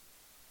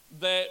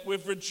that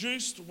we've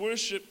reduced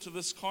worship to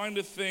this kind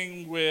of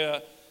thing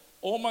where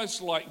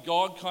almost like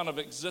God kind of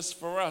exists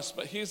for us.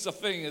 But here's the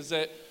thing, is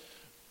that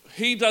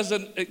he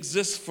doesn't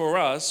exist for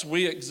us,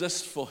 we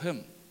exist for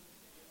him.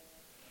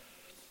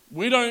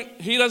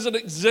 He doesn't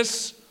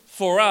exist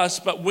for us,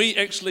 but we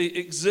actually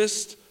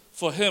exist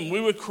for him. We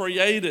were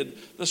created,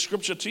 the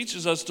scripture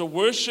teaches us, to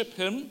worship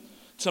him,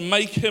 to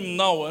make him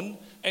known,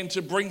 and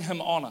to bring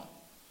him honor.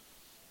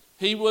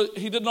 He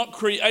did not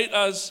create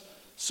us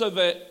so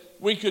that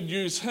we could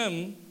use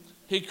him.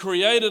 He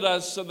created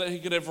us so that he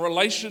could have a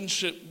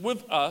relationship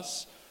with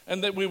us,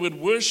 and that we would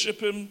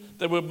worship him,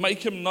 that would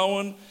make him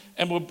known,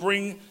 and would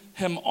bring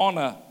him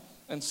honor.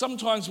 And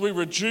sometimes we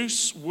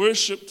reduce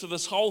worship to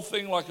this whole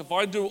thing, like if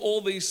I do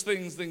all these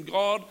things, then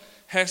God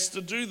has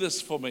to do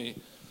this for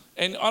me.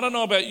 And I don't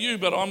know about you,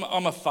 but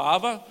I'm a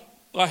father.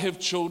 I have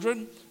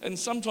children, and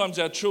sometimes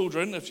our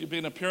children, if you've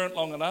been a parent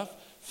long enough,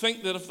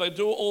 think that if they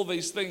do all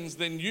these things,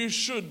 then you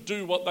should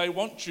do what they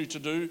want you to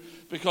do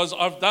because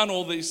I've done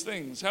all these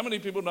things. How many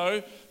people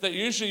know that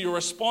usually your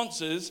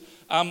response is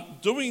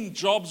doing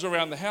jobs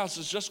around the house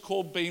is just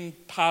called being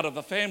part of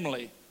the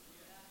family?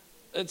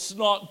 It's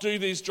not do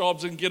these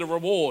jobs and get a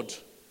reward.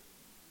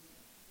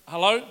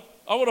 Hello?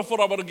 I would have thought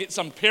I would have get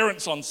some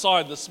parents on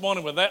side this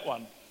morning with that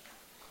one.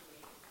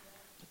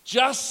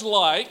 Just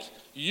like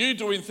you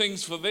doing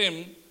things for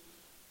them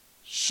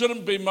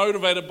shouldn't be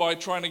motivated by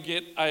trying to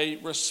get a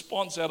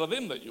response out of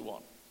them that you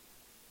want.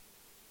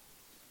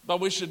 But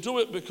we should do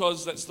it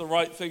because that's the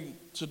right thing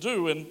to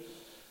do. And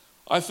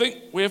I think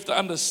we have to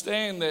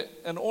understand that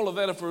in all of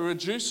that, if we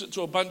reduce it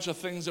to a bunch of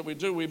things that we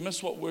do, we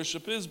miss what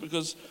worship is,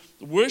 because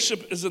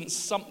worship isn't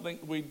something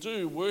we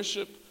do.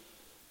 Worship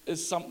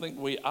is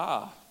something we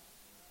are.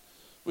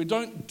 We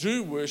don't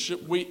do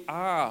worship, we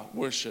are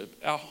worship.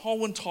 Our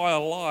whole entire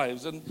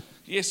lives. And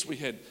yes, we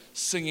had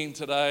singing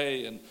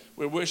today and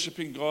we're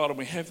worshiping God, and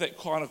we have that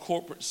kind of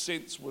corporate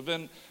sense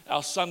within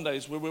our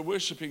Sundays where we're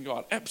worshiping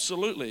God.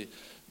 Absolutely.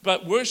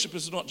 But worship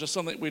is not just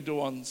something we do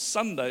on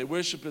Sunday.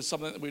 Worship is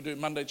something that we do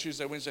Monday,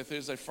 Tuesday, Wednesday,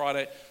 Thursday,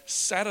 Friday,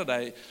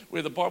 Saturday,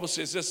 where the Bible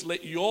says this: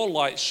 let your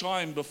light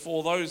shine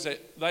before those,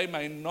 that they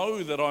may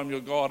know that I'm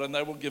your God and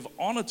they will give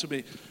honor to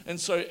me. And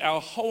so our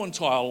whole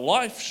entire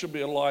life should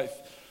be a life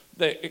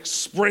that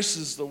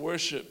expresses the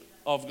worship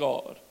of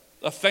God,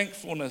 a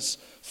thankfulness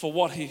for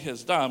what he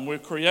has done. We're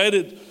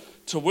created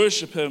to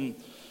worship him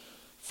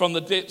from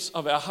the depths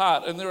of our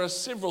heart. And there are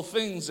several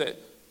things that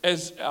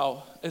as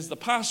the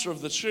pastor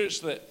of the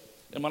church that,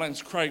 and my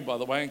name's Craig, by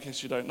the way, in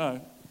case you don't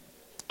know,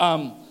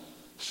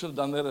 should have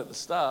done that at the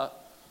start.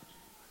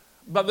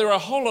 But there are a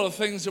whole lot of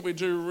things that we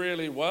do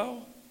really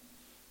well.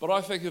 But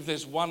I think if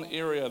there's one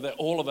area that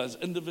all of us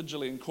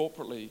individually and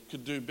corporately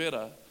could do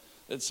better,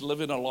 it's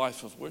living a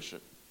life of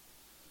worship.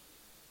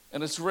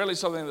 And it's really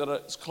something that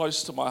is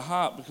close to my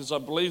heart, because I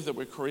believe that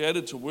we're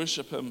created to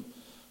worship him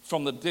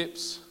from the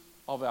depths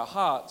of our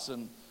hearts.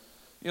 And,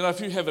 you know, if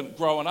you haven't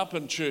grown up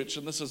in church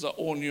and this is an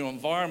all-new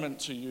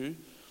environment to you,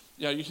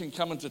 you know, you can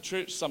come into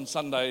church some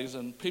Sundays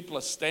and people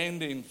are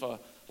standing for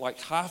like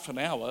half an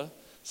hour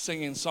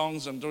singing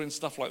songs and doing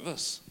stuff like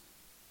this.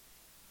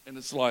 And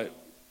it's like,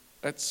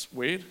 that's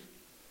weird.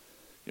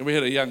 And we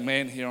had a young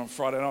man here on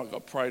Friday night,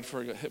 got prayed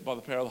for, he got hit by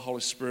the power of the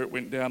Holy Spirit,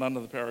 went down under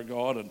the power of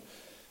God,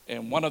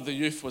 and one of the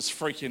youth was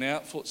freaking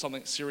out, thought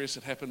something serious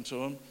had happened to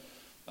him.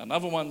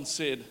 Another one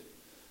said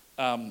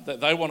that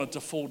they wanted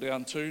to fall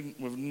down too,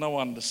 with no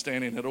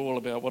understanding at all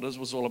about what it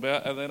was all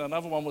about. And then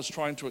another one was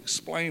trying to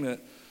explain it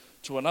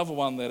to another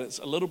one that it's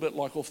a little bit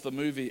like off the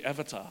movie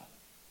Avatar.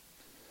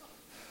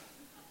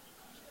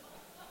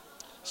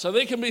 So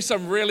there can be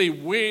some really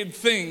weird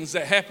things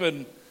that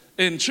happen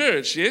in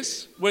church,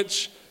 yes?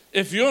 Which,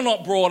 if you're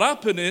not brought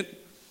up in it,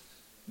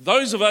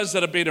 those of us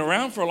that have been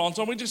around for a long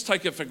time, we just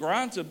take it for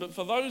granted. But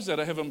for those that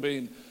haven't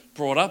been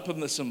brought up in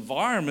this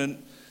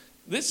environment,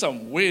 there's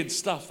some weird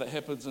stuff that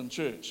happens in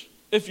church,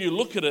 if you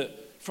look at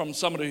it from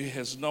somebody who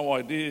has no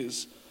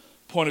ideas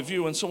point of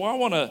view. And so I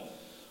want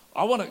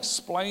to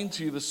explain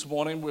to you this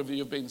morning, whether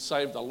you've been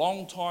saved a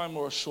long time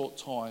or a short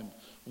time,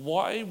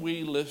 why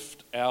we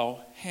lift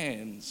our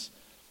hands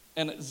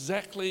and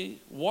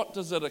exactly what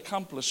does it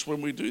accomplish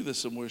when we do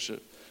this in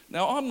worship.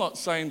 Now, I'm not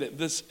saying that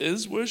this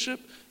is worship,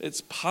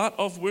 it's part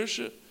of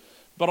worship,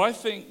 but I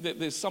think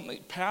that there's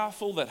something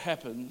powerful that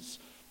happens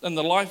in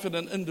the life of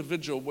an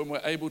individual when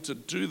we're able to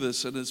do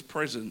this in his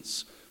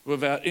presence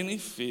without any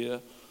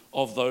fear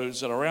of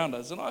those that are around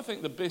us. And I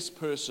think the best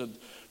person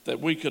that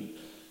we could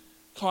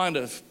kind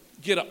of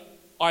get an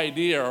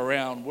idea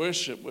around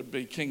worship would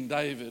be King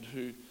David,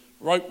 who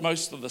wrote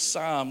most of the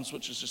Psalms,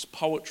 which is just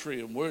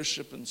poetry and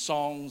worship and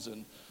songs.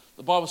 And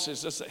the Bible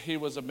says this, that he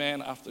was a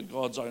man after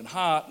God's own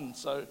heart. And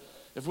so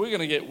if we're going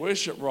to get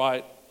worship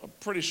right, I'm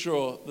pretty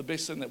sure the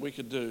best thing that we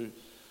could do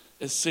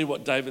is see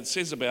what David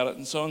says about it.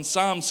 And so in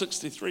Psalm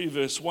 63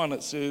 verse 1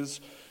 it says,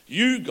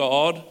 "You,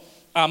 God,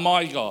 are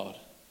my God.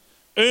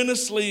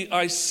 Earnestly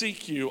I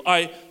seek you.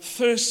 I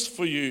thirst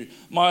for you.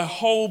 My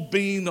whole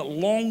being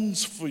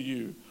longs for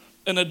you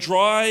in a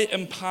dry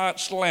and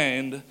parched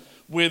land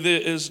where there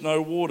is no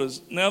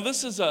waters." Now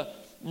this is a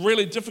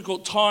really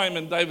difficult time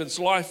in David's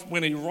life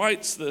when he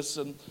writes this.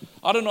 And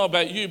I don't know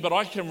about you, but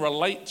I can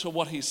relate to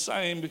what he's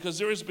saying, because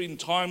there has been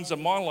times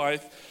in my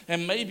life,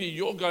 and maybe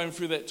you're going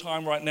through that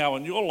time right now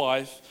in your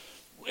life,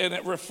 and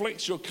it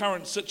reflects your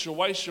current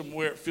situation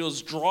where it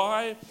feels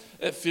dry,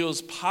 it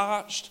feels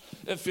parched,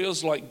 it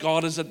feels like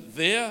God isn't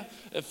there,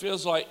 it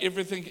feels like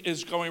everything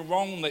is going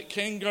wrong that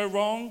can go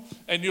wrong,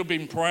 and you've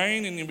been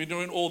praying and you've been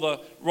doing all the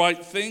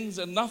right things,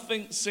 and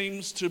nothing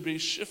seems to be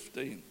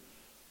shifting.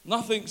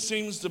 Nothing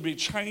seems to be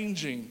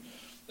changing.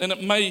 And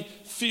it may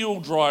feel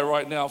dry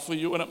right now for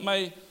you, and it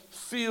may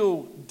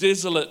feel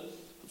desolate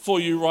for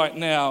you right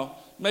now.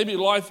 Maybe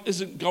life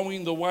isn't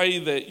going the way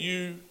that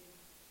you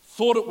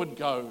thought it would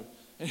go.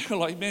 And you're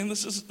like, man,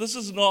 this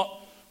is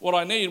not what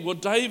I need. Well,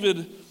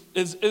 David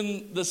is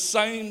in the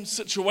same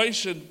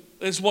situation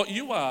as what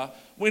you are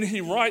when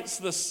he writes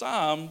the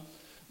psalm,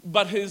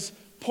 but his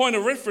point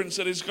of reference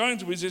that he's going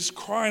to is he's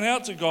crying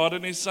out to God,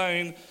 and he's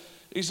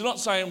not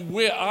saying,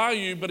 where are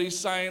you? But he's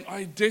saying,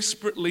 I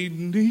desperately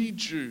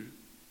need you.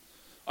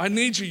 I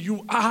need you.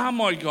 You are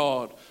my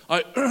God.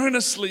 I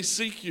earnestly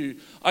seek you.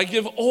 I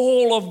give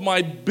all of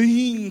my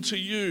being to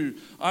you.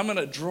 I'm in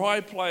a dry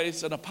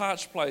place and a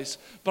parched place,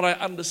 but I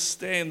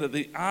understand that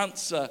the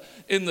answer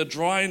in the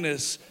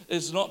dryness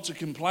is not to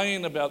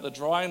complain about the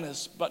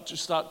dryness, but to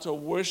start to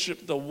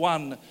worship the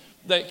one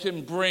that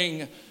can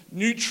bring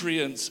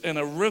nutrients and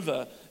a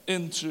river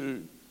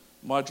into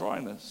my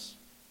dryness.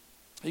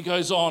 He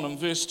goes on in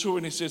verse 2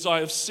 and he says, I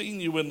have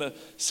seen you in the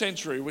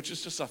sanctuary, which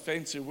is just a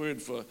fancy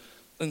word for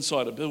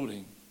inside a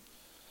building,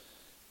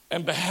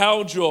 and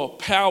beheld your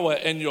power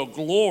and your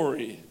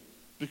glory,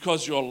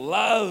 because your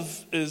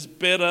love is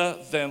better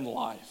than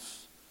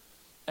life,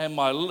 and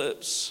my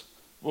lips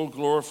will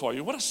glorify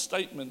you. What a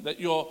statement, that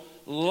your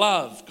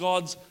love,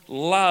 God's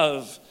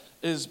love,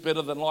 is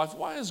better than life.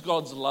 Why is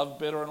God's love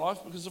better than life?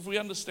 Because if we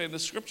understand the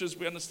scriptures,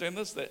 we understand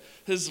this, that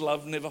his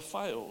love never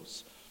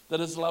fails, that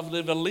his love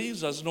never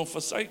leaves us nor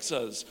forsakes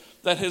us,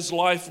 that his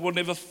life will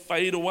never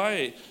fade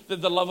away,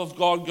 that the love of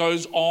God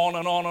goes on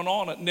and on and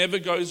on. It never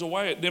goes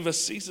away. It never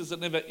ceases.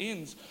 It never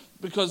ends,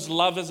 because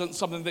love isn't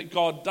something that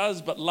God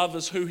does, but love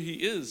is who he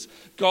is.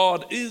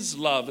 God is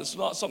love. It's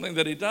not something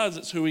that he does.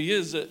 It's who he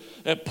is.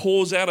 It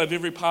pours out of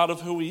every part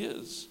of who he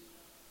is.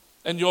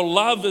 And your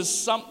love is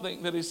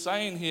something that he's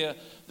saying here,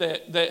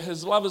 that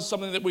his love is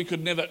something that we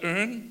could never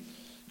earn.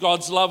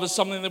 God's love is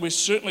something that we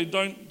certainly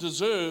don't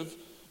deserve.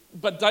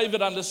 But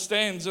David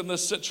understands in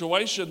this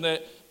situation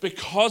that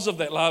because of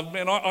that love,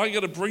 man, I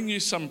got to bring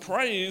you some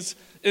praise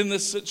in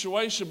this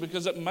situation,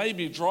 because it may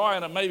be dry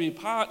and it may be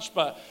parched,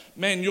 but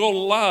man, your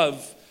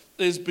love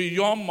is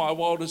beyond my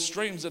wildest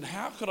dreams. And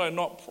how could I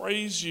not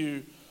praise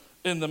you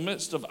in the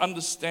midst of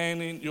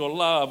understanding your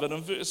love? And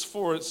in verse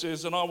 4 it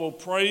says, and I will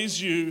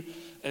praise you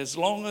as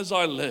long as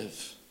I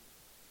live,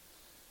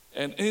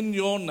 and in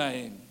your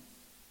name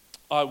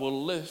I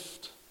will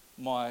lift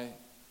my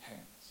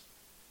hands.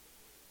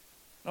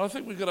 Now, I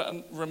think we've got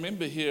to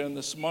remember here in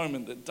this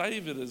moment that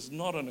David is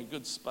not in a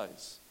good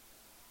space.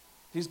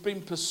 He's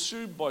been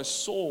pursued by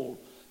Saul,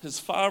 his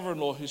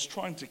father-in-law, who's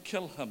trying to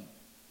kill him.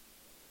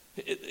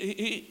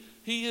 He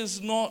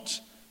is not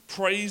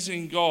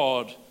praising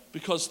God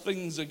because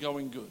things are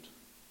going good.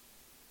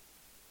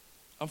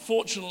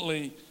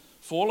 Unfortunately,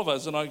 for all of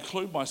us, and I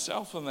include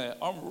myself in that,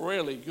 I'm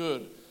really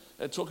good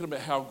at talking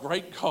about how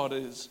great God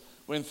is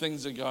when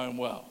things are going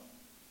well.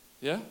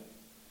 Yeah?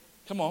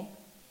 Come on.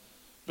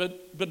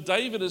 But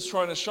David is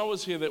trying to show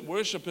us here that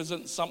worship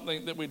isn't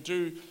something that we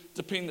do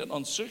dependent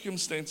on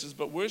circumstances,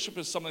 but worship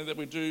is something that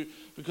we do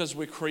because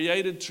we're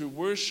created to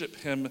worship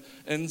him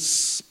in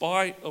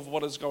spite of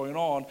what is going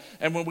on.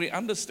 And when we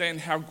understand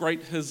how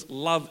great his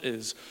love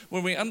is,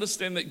 when we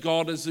understand that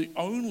God is the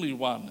only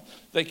one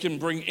that can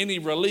bring any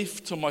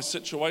relief to my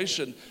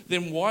situation,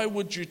 then why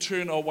would you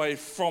turn away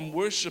from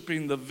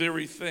worshiping the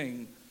very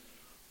thing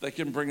that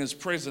can bring his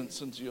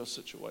presence into your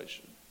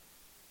situation?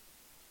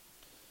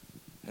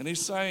 And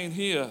he's saying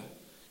here,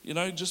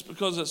 just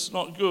because it's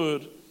not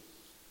good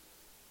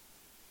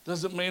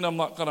doesn't mean I'm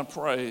not going to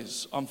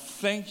praise. I'm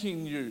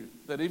thanking you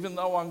that even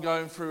though I'm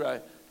going through a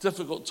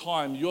difficult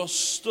time, you're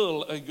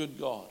still a good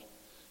God.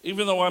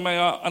 Even though I may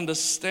not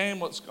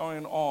understand what's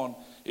going on,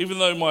 even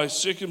though my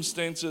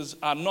circumstances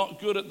are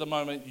not good at the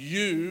moment,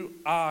 you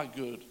are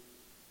good.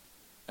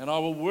 And I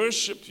will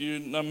worship you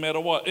no matter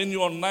what. In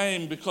your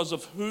name, because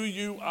of who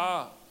you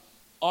are,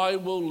 I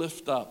will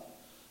lift up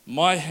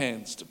my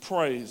hands to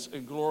praise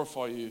and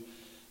glorify you.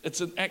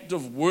 It's an act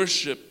of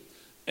worship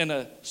in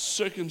a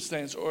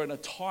circumstance or in a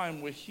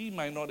time where he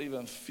may not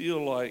even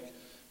feel like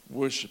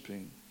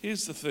worshiping.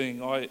 Here's the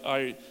thing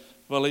I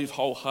believe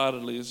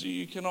wholeheartedly is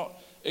you cannot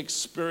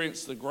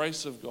experience the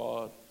grace of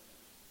God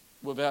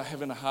without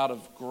having a heart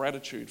of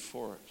gratitude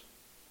for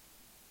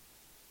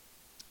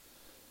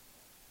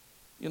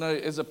it.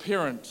 As a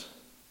parent,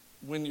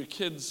 when your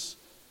kids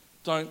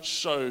don't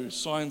show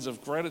signs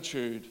of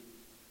gratitude,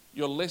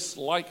 you're less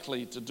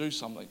likely to do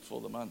something for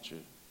them, aren't you?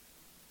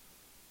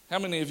 How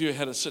many of you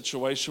had a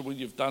situation where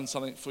you've done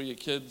something for your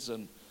kids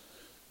and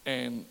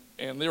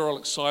they're all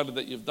excited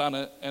that you've done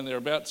it, and they're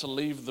about to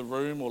leave the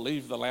room or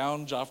leave the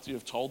lounge after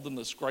you've told them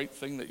this great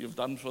thing that you've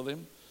done for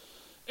them,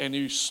 and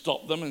you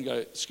stop them and go,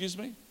 "Excuse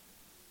me,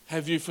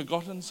 have you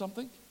forgotten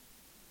something?"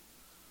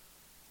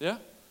 Yeah?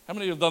 How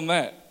many of you have done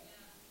that?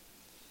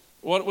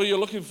 What were you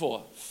looking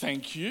for?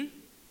 Thank you?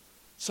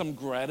 Some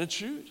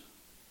gratitude?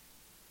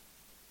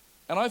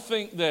 And I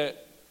think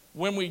that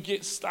when we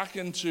get stuck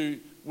into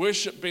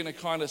worship being a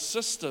kind of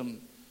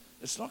system,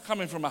 it's not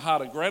coming from a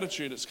heart of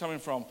gratitude. It's coming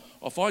from,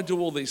 if I do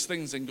all these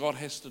things, then God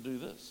has to do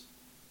this.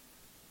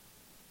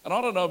 And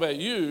I don't know about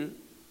you,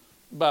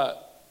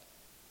 but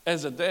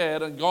as a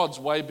dad, and God's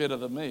way better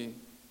than me,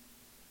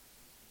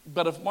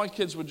 but if my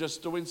kids were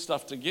just doing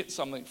stuff to get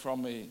something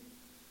from me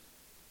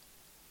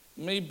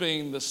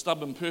being the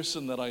stubborn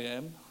person that I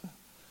am,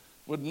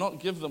 would not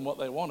give them what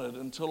they wanted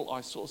until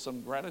I saw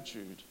some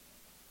gratitude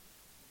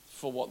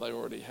for what they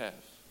already have.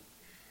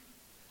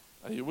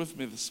 Are you with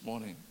me this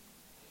morning?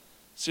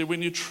 See,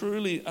 when you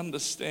truly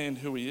understand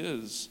who He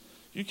is,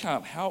 you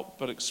can't help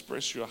but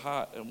express your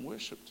heart and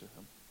worship to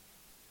Him.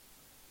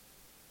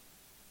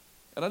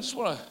 And I just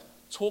want to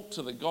talk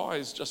to the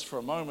guys just for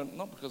a moment,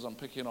 not because I'm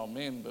picking on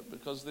men, but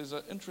because there's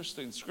an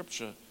interesting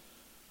scripture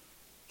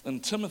in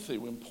Timothy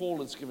when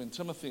Paul is giving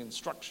Timothy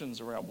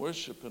instructions around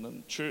worship and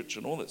in church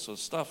and all that sort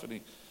of stuff. And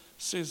he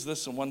says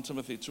this in 1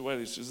 Timothy 2:8.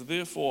 He says,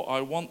 "Therefore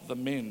I want the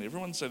men."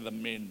 Everyone say the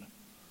men.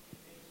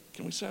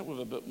 Can we say it with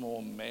a bit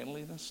more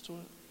manliness to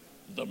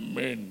it? The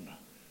men.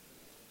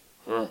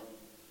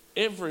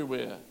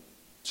 Everywhere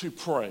to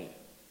pray,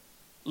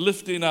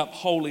 lifting up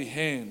holy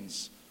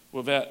hands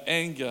without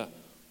anger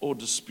or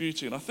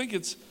disputing. I think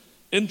it's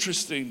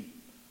interesting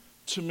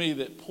to me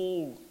that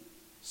Paul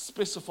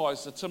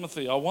specifies to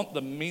Timothy, I want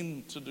the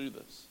men to do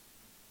this.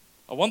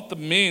 I want the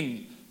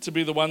men to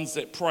be the ones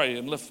that pray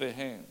and lift their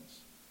hands.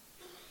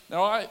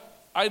 Now,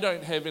 I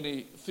don't have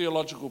any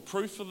theological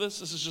proof for this.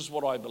 This is just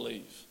what I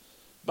believe,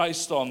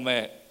 based on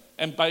that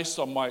and based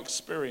on my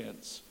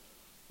experience.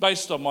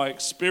 Based on my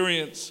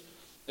experience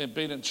and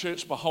being in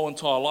church my whole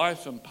entire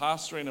life and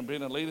pastoring and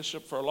being in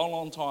leadership for a long,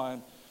 long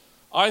time,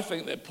 I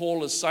think that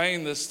Paul is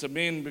saying this to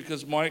men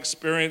because my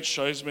experience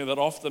shows me that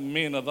often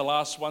men are the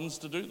last ones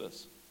to do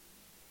this.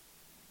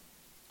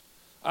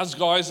 Us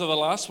guys are the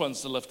last ones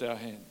to lift our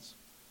hands.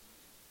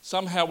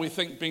 Somehow we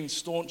think being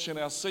staunch in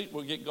our seat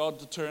will get God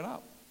to turn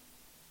up.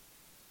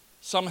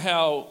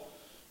 Somehow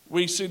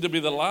we seem to be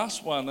the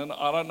last one, and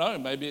I don't know,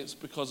 maybe it's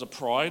because of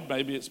pride,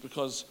 maybe it's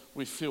because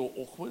we feel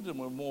awkward and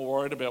we're more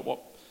worried about what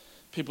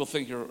people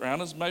think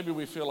around us. Maybe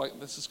we feel like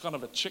this is kind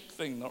of a chick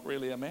thing, not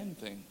really a man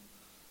thing.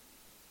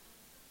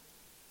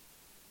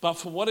 But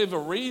for whatever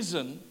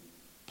reason,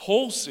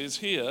 Paul says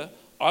here,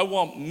 I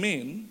want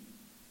men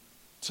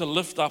to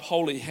lift up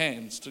holy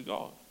hands to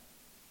God.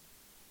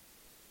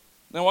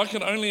 Now, I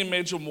can only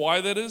imagine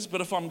why that is, but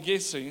if I'm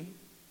guessing,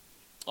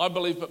 I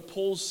believe that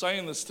Paul's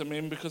saying this to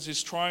men because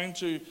he's trying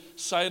to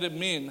say to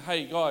men,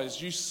 hey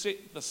guys, you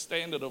set the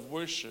standard of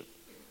worship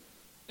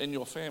in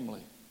your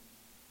family.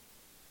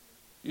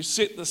 You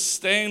set the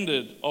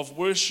standard of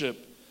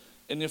worship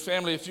in your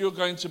family. If you're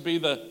going to be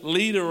the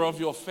leader of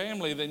your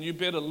family, then you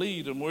better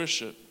lead in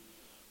worship.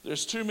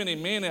 There's too many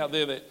men out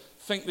there that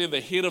think they're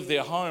the head of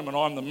their home and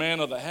I'm the man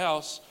of the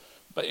house,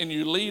 and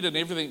you lead in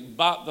everything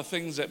but the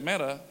things that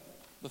matter,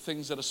 the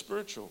things that are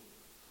spiritual.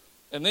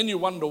 And then you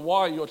wonder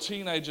why your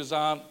teenagers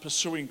aren't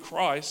pursuing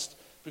Christ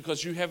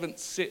because you haven't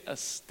set a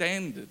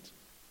standard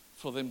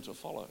for them to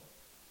follow.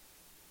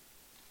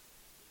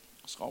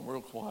 It's gone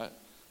real quiet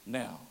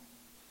now.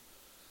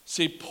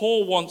 See,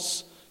 Paul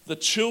wants the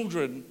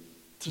children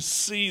to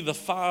see the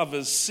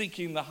fathers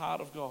seeking the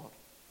heart of God.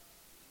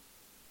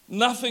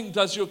 Nothing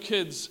does your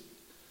kids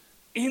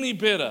any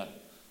better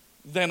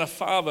than a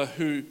father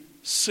who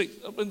seeks.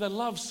 I mean, they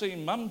love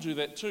seeing mum do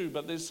that too,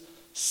 but there's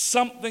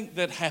something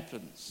that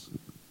happens.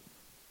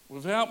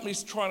 Without me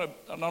trying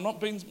to, and I'm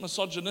not being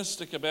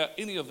misogynistic about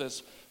any of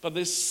this, but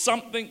there's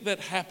something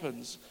that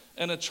happens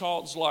in a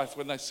child's life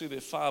when they see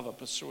their father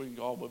pursuing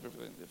God with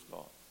everything they've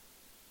got.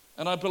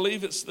 And I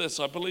believe it's this.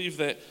 I believe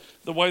that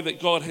the way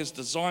that God has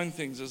designed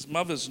things is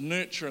mothers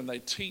nurture and they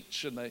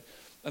teach and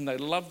they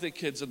love their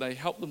kids and they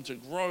help them to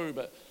grow.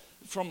 But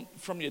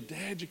from your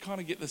dad, you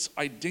kind of get this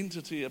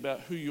identity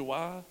about who you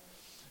are.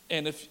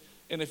 And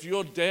if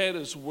your dad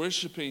is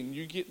worshiping,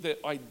 you get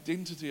that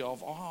identity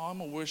of, oh,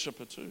 I'm a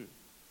worshiper too.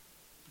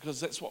 Because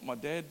that's what my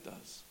dad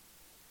does.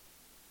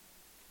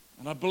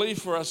 And I believe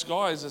for us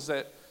guys is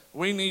that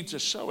we need to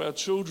show our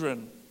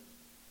children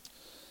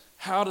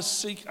how to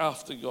seek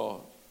after God.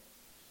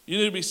 You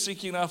need to be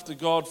seeking after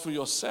God for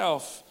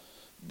yourself,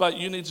 but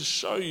you need to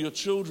show your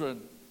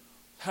children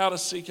how to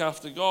seek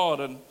after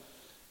God.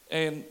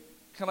 And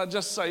can I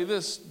just say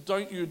this?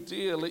 Don't you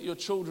dare let your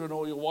children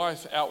or your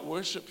wife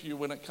out-worship you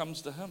when it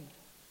comes to Him.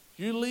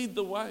 You lead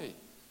the way.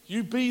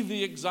 You be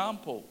the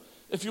example.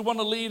 If you want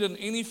to lead in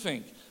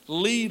anything,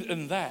 lead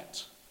in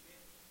that.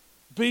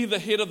 Be the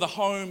head of the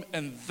home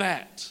in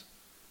that.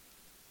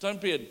 Don't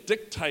be a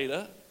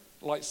dictator.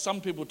 Like some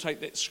people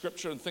take that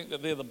scripture and think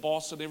that they're the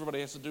boss and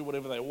everybody has to do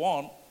whatever they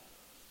want.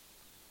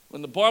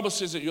 When the Bible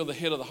says that you're the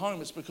head of the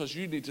home, it's because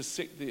you need to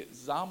set the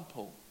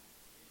example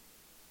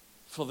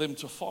for them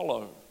to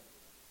follow.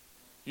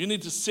 You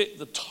need to set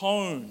the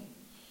tone.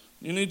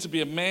 You need to be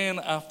a man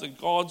after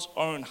God's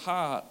own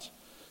heart.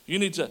 You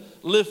need to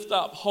lift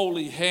up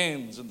holy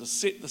hands and to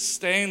set the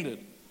standard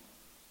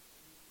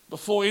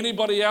before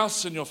anybody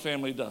else in your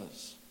family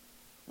does.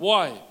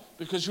 Why?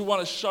 Because you want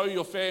to show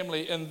your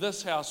family, in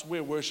this house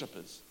we're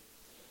worshipers.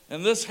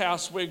 In this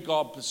house we're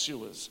God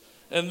pursuers.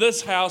 In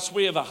this house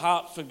we have a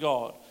heart for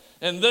God.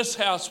 In this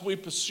house we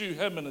pursue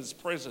Him in His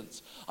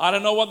presence. I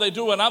don't know what they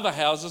do in other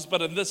houses,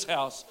 but in this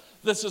house,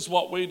 this is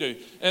what we do.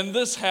 In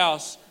this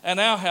house, in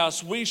our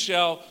house, we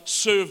shall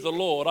serve the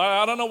Lord.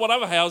 I don't know what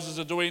other houses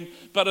are doing,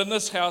 but in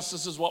this house,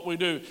 this is what we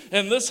do.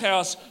 In this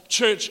house,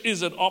 church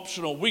isn't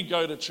optional. We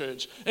go to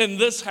church. In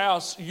this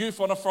house, youth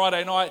on a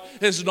Friday night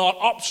is not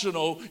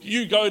optional.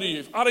 You go to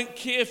youth. I don't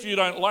care if you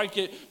don't like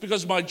it,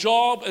 because my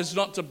job is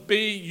not to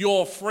be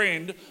your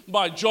friend.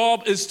 My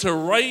job is to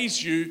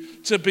raise you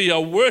to be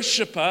a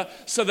worshiper,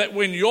 so that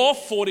when you're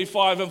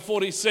 45 and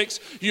 46,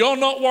 you're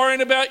not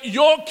worrying about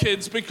your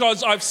kids,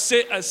 because I've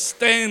set a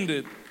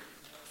standard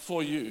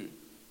for you,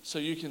 so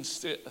you can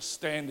set a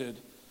standard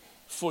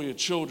for your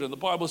children. The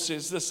Bible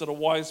says this, that a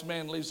wise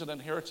man leaves an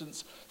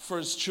inheritance for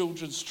his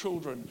children's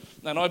children.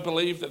 And I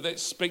believe that that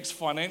speaks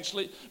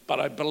financially,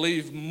 but I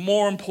believe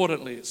more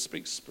importantly, it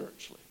speaks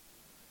spiritually.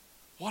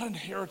 What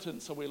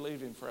inheritance are we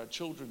leaving for our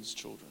children's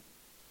children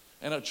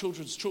and our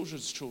children's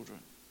children's children?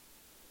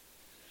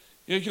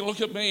 You can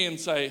look at me and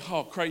say,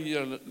 oh, Craig,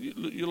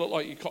 you look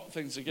like you got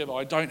things together.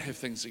 I don't have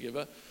things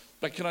together.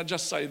 But can I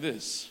just say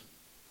this?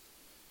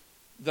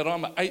 That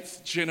I'm an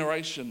 8th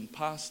generation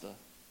pastor.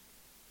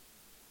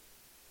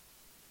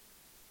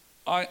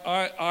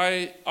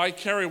 I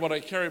carry what I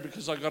carry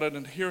because I got an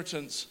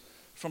inheritance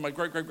from my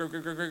great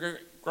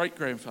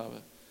grandfather.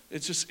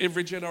 It's just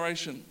every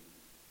generation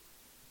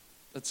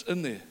that's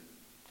in there.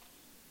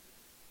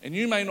 And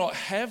you may not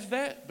have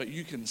that, but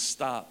you can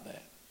start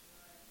that.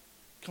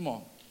 Come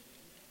on.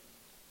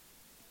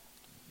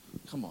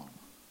 Come on.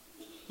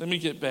 Let me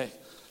get back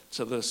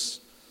to this,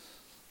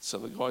 so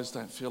the guys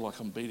don't feel like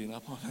I'm beating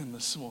up on them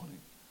this morning.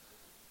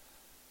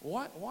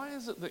 Why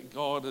is it that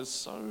God is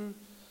so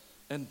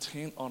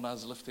intent on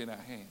us lifting our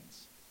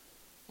hands?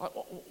 Like,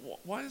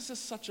 why is this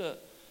such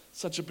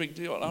a big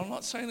deal? And I'm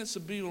not saying it's a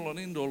be-all and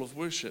end-all of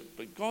worship,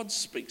 but God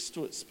speaks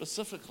to it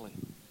specifically.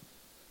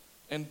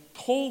 And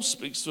Paul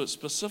speaks to it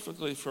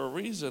specifically for a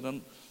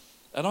reason.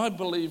 And I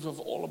believe with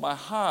all of my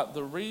heart,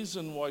 the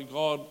reason why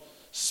God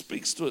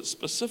speaks to it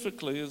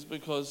specifically is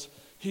because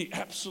He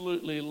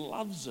absolutely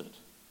loves it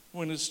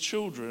when His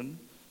children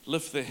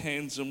lift their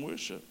hands in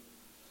worship.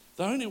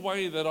 The only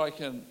way that I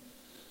can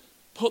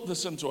put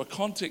this into a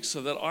context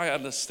so that I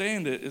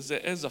understand it is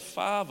that as a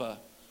father,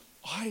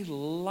 I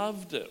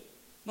loved it.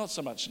 Not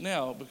so much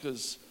now,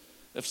 because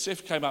if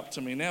Seth came up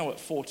to me now at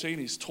 14,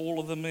 he's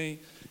taller than me,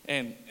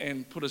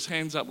 and put his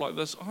hands up like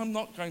this, I'm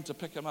not going to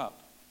pick him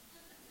up.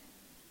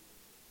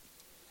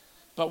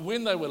 But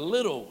when they were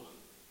little,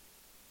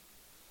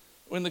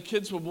 when the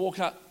kids would walk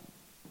up,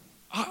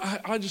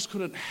 I just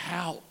couldn't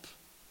help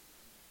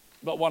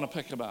but want to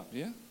pick them up,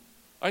 yeah?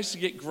 I used to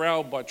get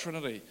growled by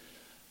Trinity.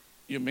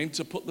 You're meant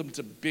to put them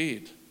to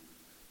bed.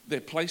 Their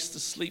place to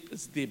sleep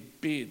is their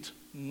bed,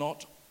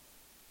 not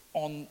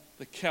on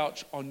the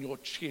couch on your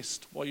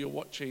chest while you're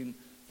watching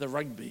the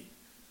rugby.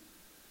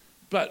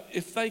 But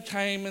if they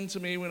came into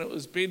me when it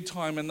was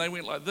bedtime and they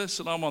went like this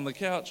and I'm on the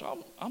couch,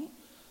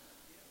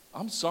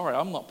 I'm sorry,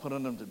 I'm not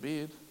putting them to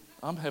bed.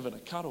 I'm having a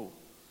cuddle.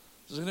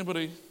 Does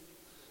anybody?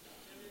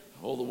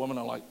 All the women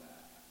are like,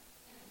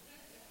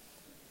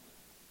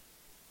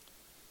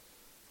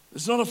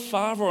 there's not a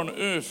father on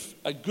earth,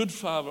 a good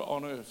father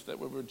on earth, that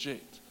would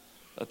reject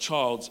a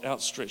child's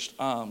outstretched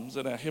arms,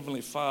 and our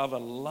Heavenly Father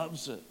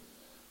loves it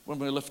when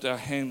we lift our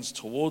hands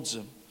towards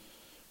Him.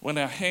 When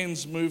our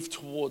hands move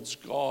towards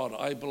God,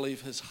 I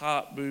believe His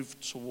heart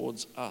moved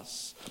towards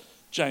us.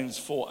 James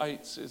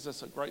 4:8 says,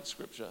 that's a great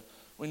scripture.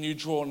 When you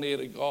draw near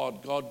to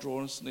God, God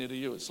draws near to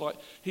you. It's like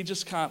He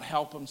just can't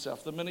help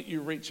Himself. The minute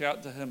you reach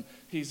out to Him,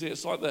 He's there.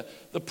 It's like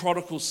the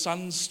prodigal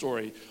son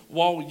story.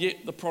 While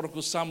yet the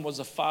prodigal son was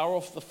afar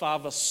off, the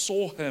father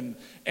saw him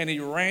and he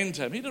ran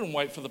to him. He didn't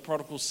wait for the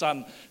prodigal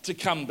son to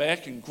come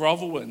back and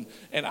grovel and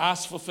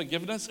ask for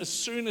forgiveness. As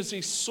soon as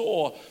he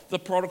saw the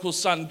prodigal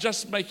son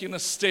just making a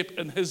step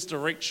in his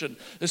direction,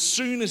 as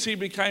soon as he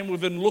became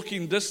within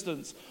looking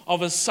distance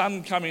of his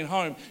son coming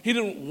home, he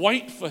didn't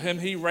wait for him,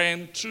 he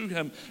ran to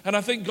him. And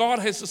I think God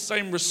has the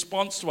same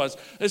response to us.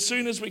 As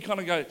soon as we kind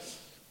of go,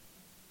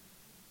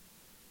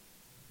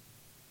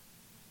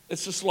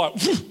 it's just like,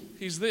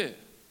 He's there.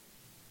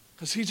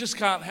 Because He just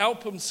can't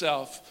help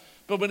Himself.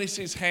 But when He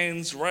sees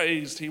hands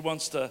raised, He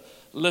wants to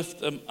lift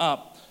them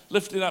up.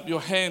 Lifting up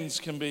your hands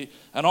can be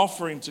an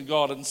offering to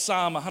God. In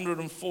Psalm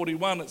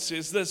 141, it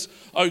says this,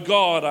 "O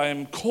God, I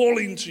am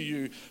calling to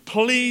you.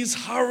 Please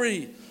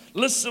hurry.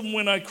 Listen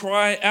when I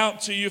cry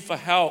out to you for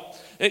help.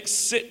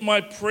 Accept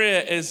my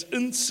prayer as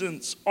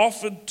incense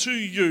offered to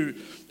you,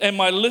 and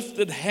my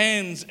lifted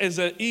hands as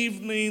an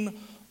evening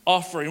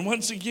offering.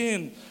 Once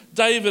again,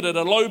 David at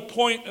a low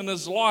point in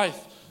his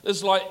life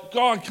is like,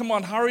 God, come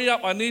on, hurry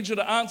up. I need you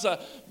to answer.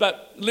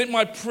 But let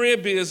my prayer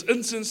be as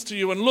incense to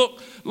you. And look,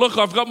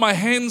 I've got my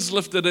hands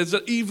lifted as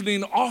an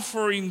evening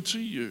offering to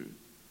you.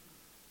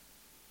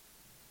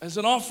 As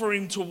an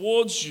offering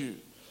towards you.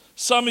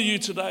 Some of you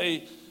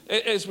today,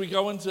 as we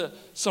go into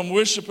some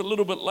worship a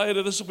little bit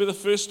later, this will be the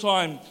first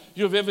time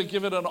you've ever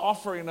given an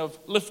offering of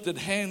lifted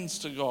hands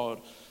to God.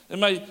 It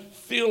may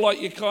feel like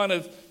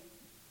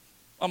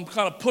I'm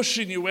kind of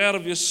pushing you out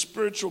of your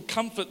spiritual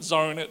comfort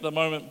zone at the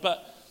moment,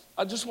 but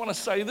I just want to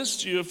say this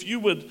to you. If you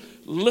would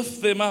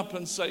lift them up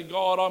and say,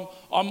 God,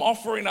 I'm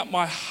offering up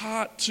my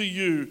heart to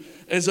you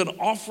as an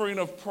offering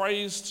of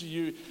praise to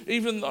you,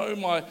 even though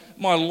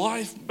my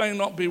life may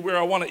not be where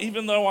I want it,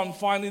 even though I'm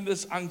finding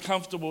this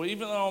uncomfortable,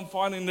 even though I'm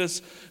finding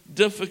this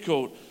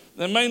difficult.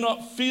 They may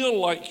not feel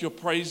like you're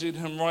praising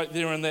him right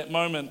there in that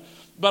moment,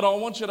 but I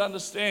want you to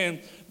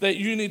understand that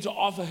you need to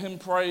offer him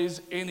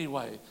praise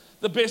anyway.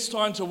 The best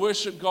time to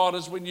worship God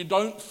is when you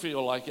don't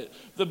feel like it.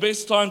 The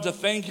best time to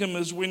thank him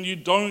is when you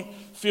don't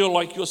feel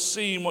like you're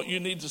seeing what you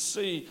need to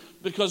see.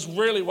 Because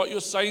really what you're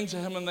saying to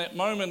him in that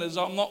moment is,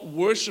 I'm not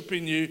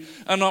worshiping you.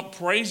 I'm not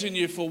praising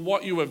you for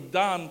what you have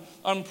done.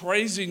 I'm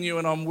praising you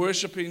and I'm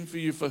worshiping for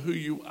you for who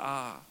you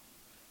are.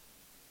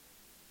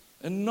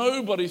 And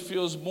nobody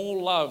feels more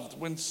loved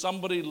when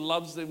somebody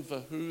loves them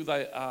for who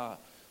they are,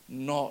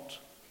 not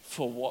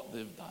for what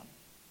they've done.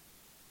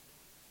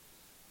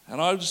 And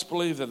I just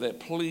believe that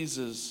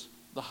pleases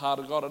the heart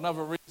of God.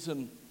 Another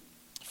reason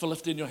for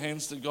lifting your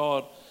hands to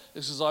God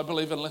is because I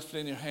believe in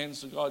lifting your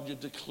hands to God, you're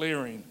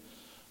declaring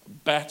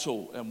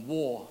battle and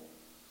war.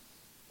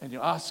 And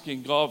you're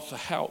asking God for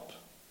help.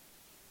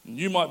 And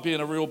you might be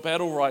in a real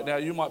battle right now.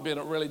 You might be in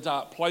a really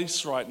dark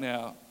place right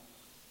now.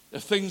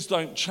 If things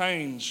don't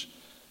change,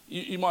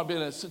 you might be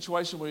in a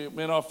situation where,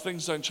 if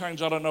things don't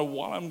change, I don't know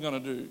what I'm going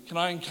to do. Can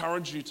I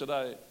encourage you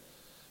today?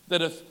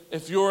 That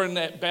if you're in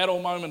that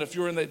battle moment, if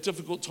you're in that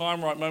difficult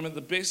time right moment,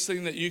 the best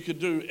thing that you could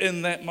do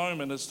in that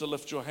moment is to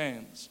lift your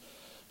hands.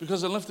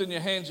 Because in lifting your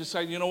hands, you're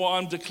saying, you know what,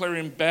 I'm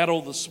declaring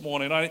battle this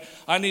morning.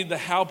 I need the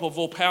help of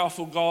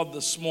all-powerful God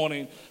this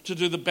morning to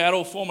do the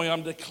battle for me.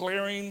 I'm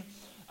declaring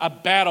a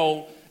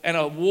battle and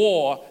a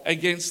war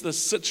against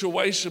this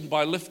situation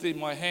by lifting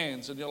my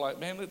hands. And you're like,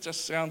 man, that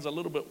just sounds a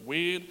little bit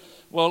weird.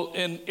 Well,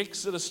 in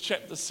Exodus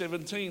chapter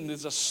 17,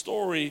 there's a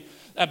story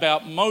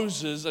about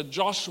Moses and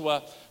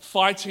Joshua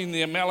fighting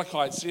the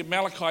Amalekites. The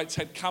Amalekites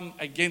had come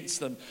against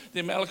them. The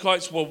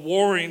Amalekites were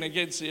warring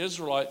against the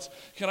Israelites.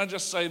 Can I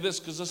just say this,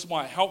 because this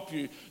might help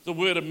you? The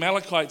word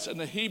Amalekites in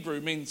the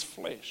Hebrew means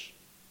flesh.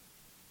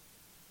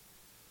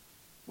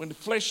 When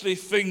fleshly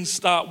things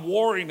start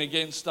warring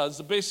against us,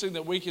 the best thing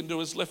that we can do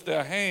is lift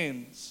our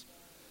hands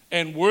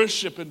and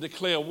worship and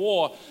declare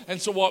war.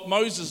 And so what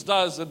Moses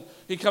does, and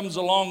he comes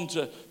along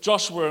to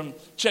Joshua in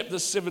chapter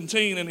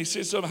 17, and he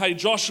says to him, hey,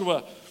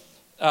 Joshua,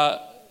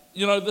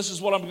 this is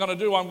what I'm going to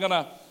do. I'm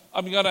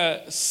going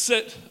to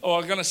sit, or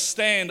I'm going to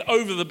stand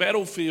over the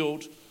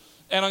battlefield,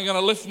 and I'm going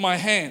to lift my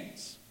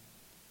hands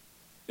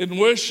in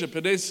worship.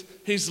 And as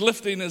he's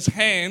lifting his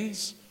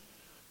hands,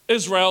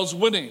 Israel's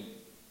winning.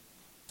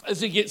 As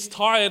he gets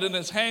tired and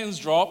his hands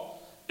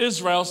drop,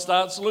 Israel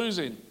starts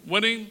losing.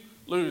 Winning,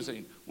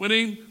 losing.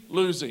 Winning,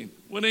 losing.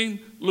 Winning,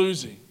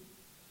 losing.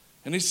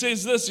 And he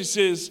says this, he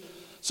says,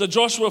 so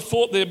Joshua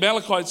fought the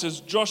Amalekites as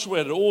Joshua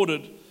had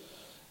ordered.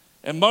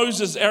 And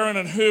Moses, Aaron,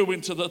 and Hur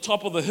went to the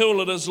top of the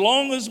hill. And as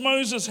long as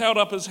Moses held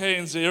up his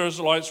hands, the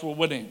Israelites were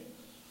winning.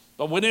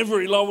 But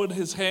whenever he lowered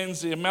his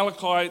hands, the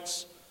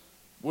Amalekites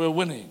were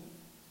winning.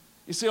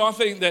 You see, I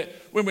think that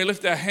when we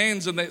lift our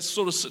hands in that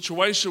sort of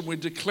situation, we're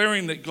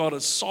declaring that God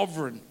is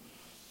sovereign.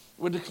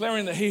 We're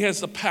declaring that he has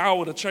the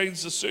power to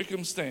change the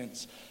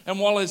circumstance. And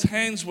while his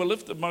hands were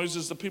lifted,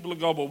 Moses, the people of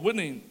God, were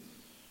winning.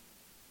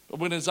 But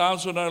when his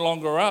arms were no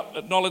longer up,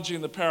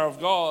 acknowledging the power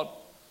of God,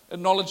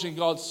 acknowledging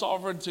God's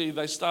sovereignty,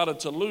 they started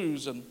to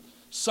lose. And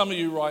some of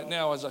you right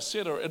now, as I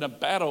said, are in a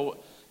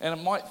battle, and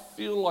it might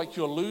feel like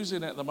you're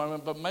losing at the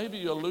moment, but maybe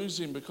you're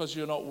losing because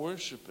you're not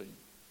worshiping.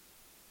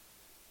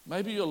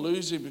 Maybe you're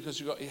losing because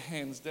you've got your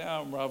hands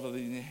down rather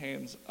than your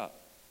hands up.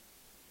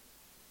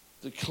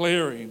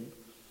 Declaring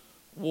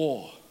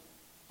war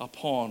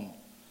upon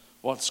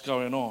what's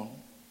going on.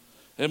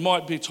 It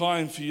might be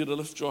time for you to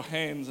lift your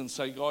hands and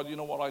say, God, you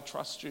know what? I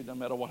trust you no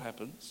matter what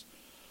happens.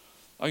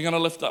 I'm going to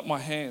lift up my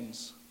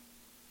hands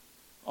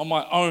on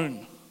my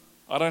own.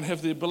 I don't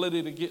have the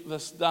ability to get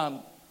this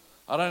done.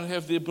 I don't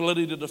have the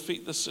ability to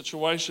defeat this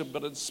situation,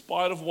 but in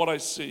spite of what I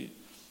see,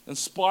 in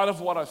spite of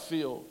what I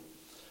feel,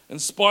 in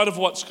spite of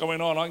what's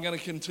going on, I'm going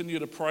to continue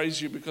to praise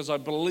you because I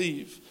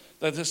believe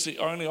that this is the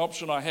only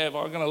option I have.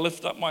 I'm going to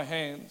lift up my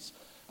hands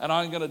and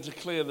I'm going to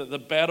declare that the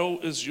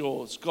battle is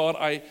yours. God,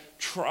 I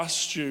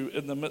trust you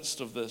in the midst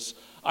of this.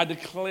 I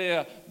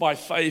declare by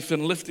faith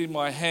and lifting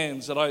my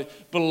hands that I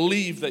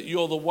believe that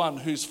you're the one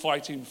who's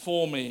fighting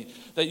for me,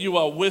 that you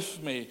are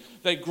with me,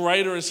 that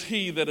greater is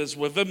he that is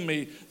within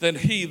me than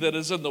he that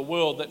is in the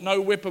world, that no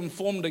weapon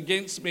formed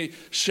against me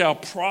shall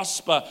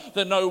prosper,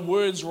 that no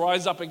words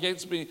rise up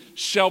against me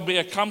shall be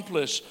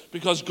accomplished,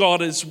 because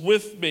God is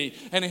with me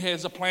and he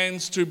has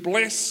plans to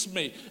bless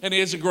me and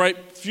he has a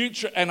great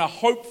future and a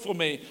hope for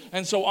me.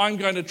 And so I'm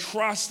going to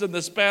trust in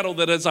this battle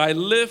that as I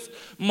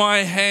lift my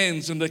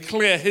hands and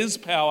declare his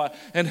power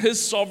and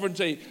his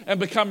sovereignty and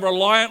become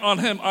reliant on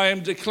him, I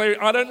am declaring,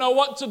 I don't know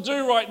what to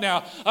do right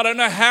now. I don't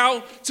know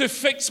how to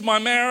fix my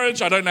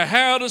marriage. I don't know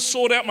how to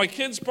sort out my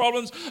kids'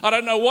 problems. I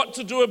don't know what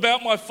to do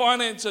about my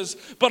finances,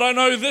 but I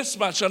know this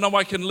much. I know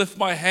I can lift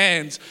my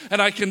hands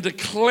and I can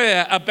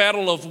declare a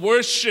battle of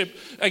worship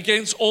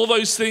against all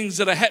those things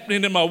that are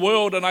happening in my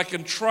world, and I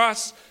can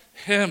trust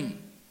him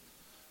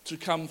to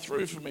come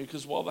through for me,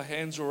 because while the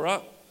hands were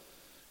up,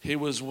 he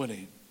was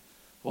winning.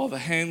 While the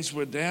hands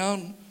were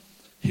down,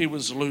 he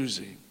was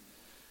losing.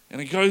 And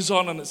it goes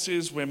on and it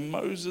says, when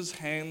Moses'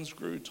 hands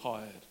grew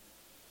tired,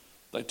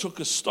 they took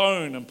a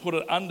stone and put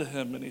it under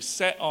him and he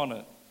sat on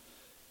it.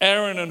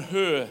 Aaron and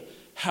Hur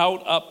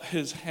held up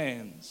his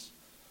hands,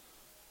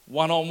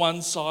 one on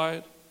one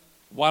side,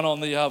 one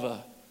on the other,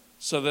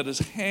 so that his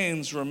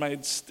hands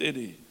remained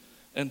steady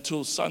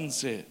until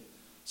sunset.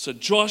 So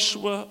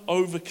Joshua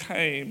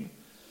overcame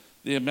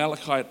the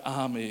Amalekite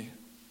army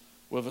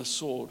with a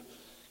sword.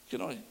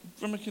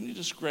 Can you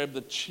just grab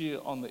the chair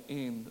on the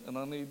end? And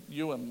I need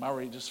you and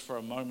Murray just for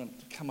a moment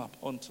to come up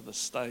onto the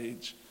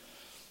stage.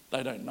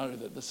 They don't know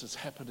that this is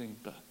happening,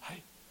 but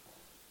hey,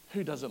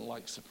 who doesn't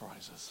like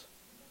surprises?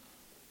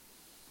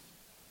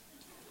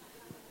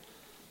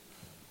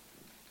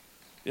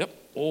 Yep,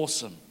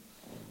 awesome.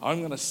 I'm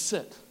going to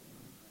sit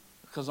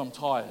because I'm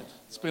tired.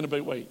 It's been a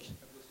big week.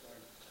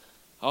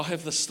 I'll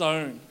have the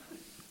stone.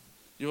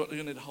 You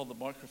need to hold the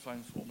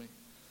microphone for me.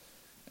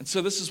 And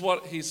so this is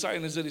what he's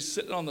saying, is that he's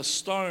sitting on the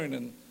stone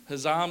and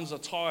his arms are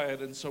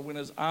tired. And so when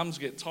his arms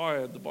get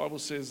tired, the Bible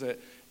says that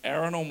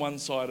Aaron on one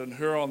side and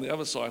Hur on the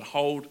other side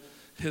hold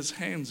his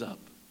hands up.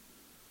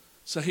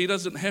 So he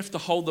doesn't have to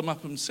hold them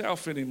up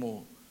himself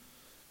anymore.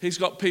 He's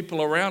got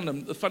people around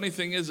him. The funny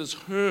thing is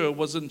Hur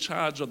was in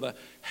charge of the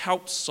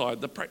help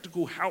side, the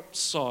practical help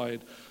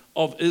side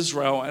of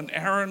Israel, and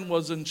Aaron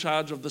was in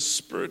charge of the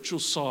spiritual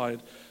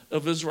side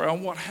of Israel.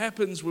 And what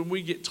happens when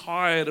we get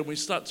tired and we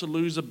start to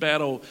lose a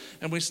battle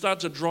and we start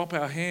to drop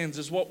our hands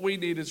is we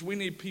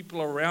need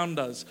people around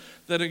us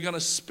that are going to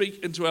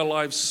speak into our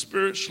lives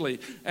spiritually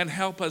and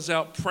help us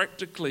out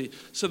practically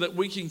so that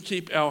we can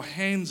keep our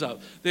hands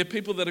up. They're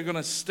people that are going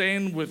to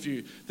stand with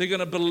you. They're going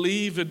to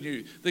believe in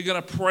you. They're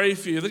going to pray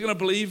for you. They're going to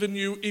believe in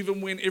you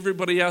even when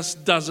everybody else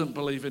doesn't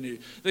believe in you.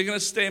 They're going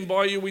to stand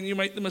by you when you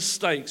make the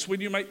mistakes,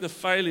 when you make the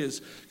failures,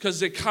 because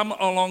they come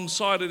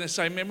alongside and they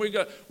say, man,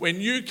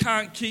 when you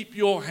can't keep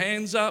your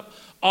hands up,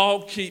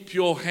 I'll keep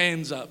your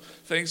hands up.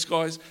 Thanks,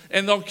 guys.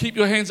 And they'll keep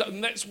your hands up.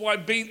 And that's why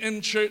being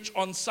in church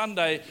on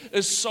Sunday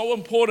is so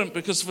important,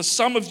 because for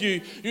some of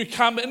you, you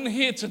come in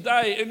here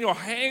today and your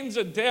hands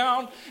are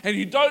down and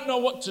you don't know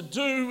what to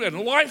do, and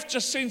life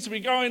just seems to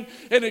be going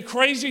in a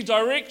crazy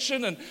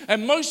direction.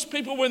 And most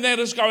people, when that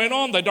is going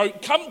on, they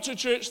don't come to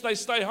church, they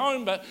stay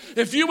home. But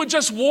if you would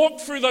just walk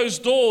through those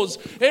doors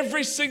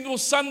every single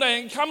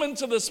Sunday and come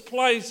into this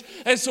place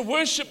as the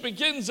worship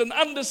begins and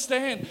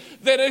understand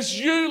that as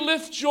you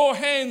lift your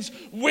hands,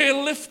 we're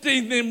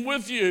lifting them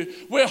with you.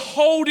 We're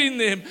holding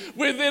them.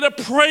 We're there to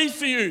pray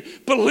for you,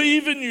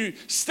 believe in you,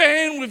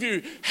 stand with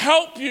you,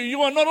 help you.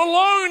 You are not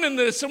alone in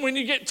this. And when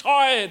you get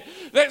tired,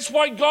 that's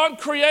why God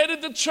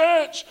created the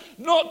church,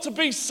 not to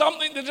be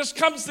something that just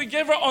comes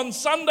together on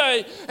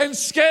Sunday and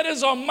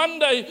scatters on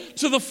Monday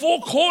to the four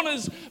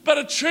corners, but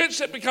a church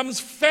that becomes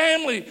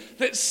family,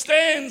 that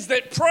stands,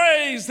 that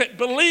prays, that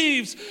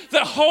believes,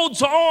 that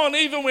holds on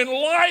even when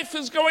life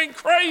is going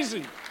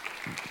crazy.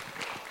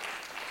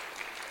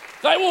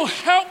 They will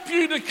help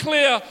you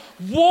declare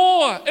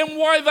war. And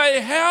why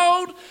they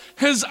held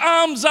his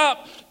arms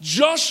up,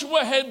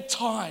 Joshua had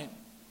time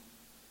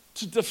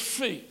to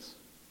defeat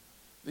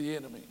the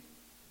enemy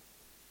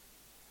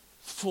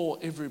for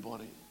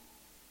everybody.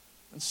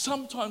 And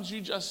sometimes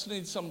you just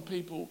need some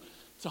people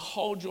to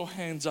hold your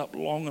hands up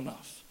long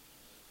enough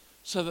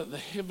so that the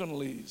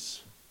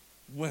heavenlies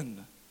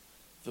win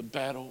the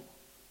battle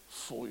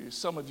for you.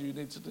 Some of you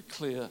need to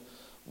declare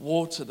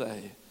war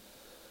today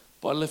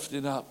by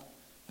lifting up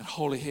and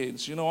holy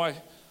hands. You know,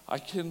 I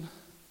can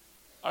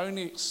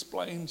only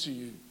explain to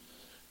you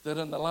that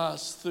in the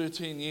last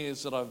 13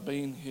 years that I've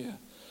been here,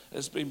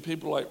 there's been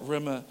people like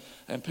Rimmer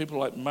and people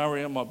like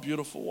Murray, my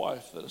beautiful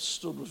wife, that have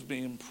stood with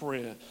me in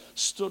prayer,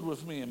 stood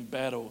with me in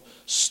battle,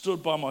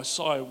 stood by my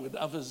side when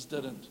others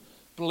didn't,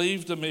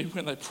 believed in me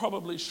when they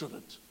probably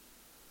shouldn't,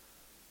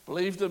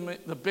 believed in me,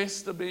 the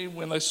best of me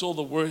when they saw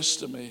the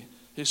worst of me.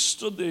 He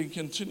stood there and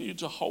continued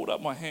to hold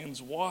up my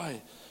hands.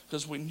 Why?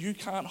 Because when you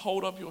can't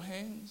hold up your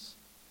hands,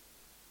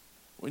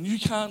 when you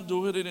can't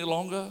do it any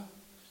longer,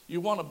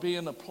 you want to be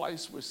in a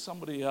place where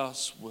somebody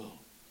else will.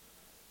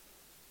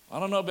 I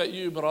don't know about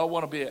you, but I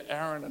want to be an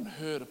Aaron and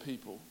Hur to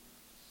people.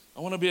 I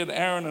want to be an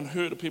Aaron and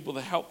Hur to people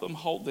to help them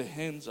hold their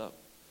hands up.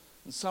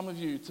 And some of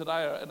you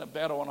today are in a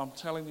battle, and I'm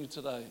telling you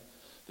today,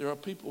 there are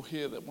people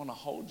here that want to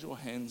hold your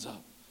hands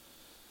up.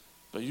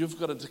 But you've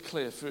got to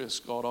declare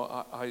first, God,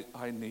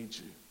 I need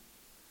you.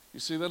 You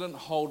see, they didn't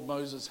hold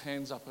Moses'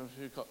 hands up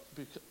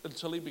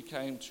until he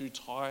became too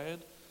tired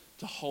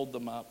to hold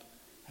them up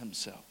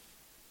himself.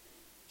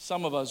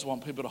 Some of us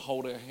want people to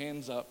hold our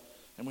hands up,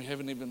 and we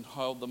haven't even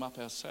held them up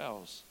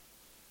ourselves.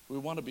 We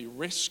want to be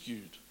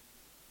rescued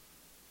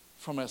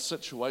from our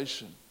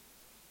situation.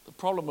 The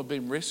problem of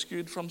being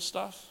rescued from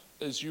stuff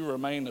is you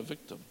remain a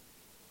victim.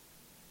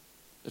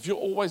 If you're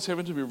always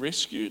having to be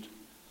rescued,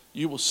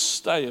 you will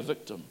stay a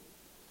victim,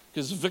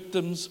 because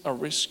victims are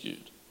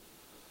rescued.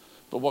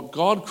 But what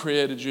God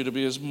created you to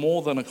be is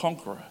more than a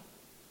conqueror.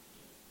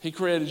 He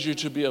created you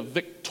to be a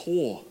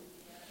victor.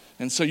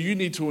 And so you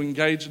need to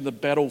engage in the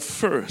battle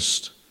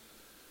first.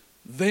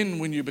 Then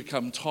when you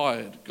become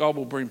tired, God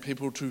will bring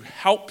people to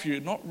help you,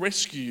 not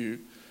rescue you,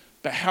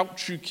 but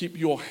help you keep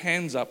your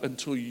hands up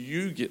until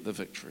you get the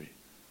victory.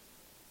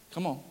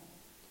 Come on.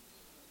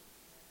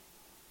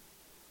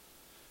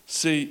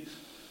 See,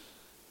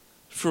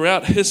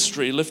 throughout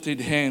history, lifting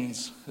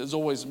hands has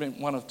always meant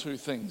one of two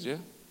things, yeah?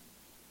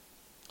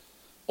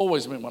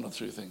 Always meant one of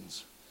two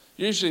things.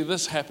 Usually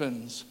this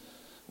happens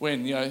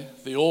when,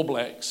 the All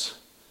Blacks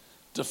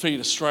defeat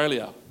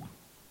Australia.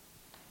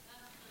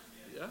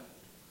 Yeah?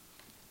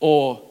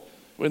 Or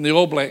when the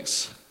All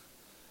Blacks,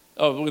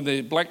 when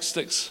the Black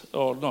Sticks,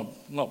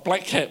 not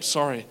Black Caps,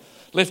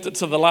 left it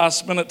to the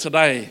last minute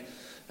today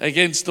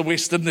against the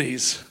West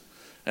Indies,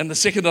 and the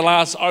second to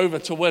last over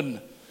to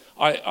win.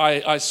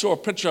 I saw a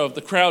picture of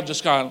the crowd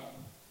just going,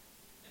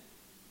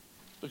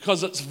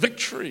 because it's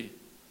victory.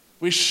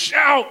 We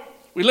shout,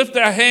 we lift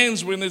our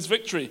hands when there's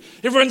victory.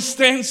 Everyone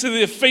stands to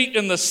their feet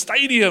in the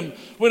stadium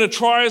when a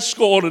try is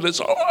scored, and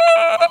it's,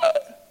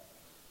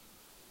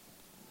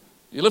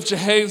 You lift your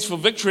hands for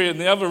victory, and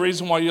the other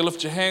reason why you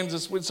lift your hands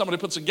is when somebody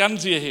puts a gun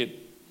to your head.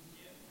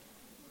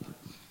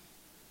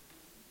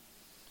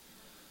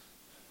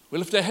 We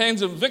lift our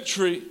hands in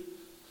victory,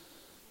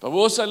 but we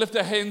also lift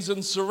our hands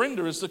in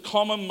surrender is the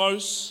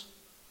commonmost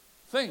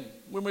thing.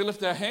 When we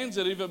lift our hands,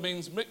 it either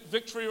means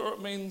victory or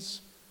it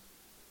means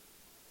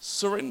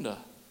surrender.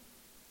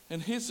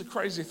 And here's the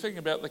crazy thing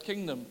about the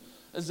kingdom,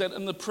 is that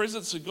in the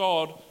presence of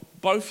God,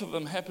 both of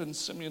them happen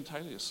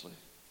simultaneously.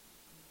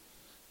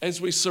 As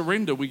we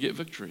surrender, we get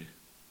victory.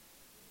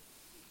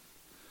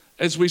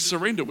 As we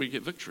surrender, we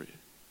get victory.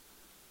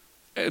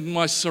 And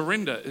my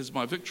surrender is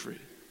my victory.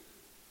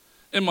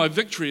 And my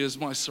victory is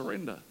my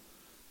surrender.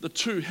 The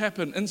two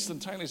happen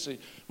instantaneously.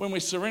 When we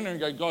surrender and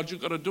go, God,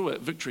 you've got to do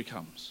it, victory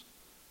comes.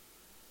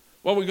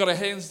 While we've got our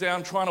hands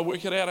down trying to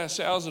work it out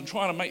ourselves and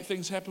trying to make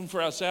things happen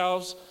for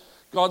ourselves,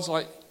 God's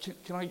like,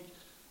 can I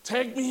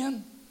tag me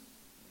in?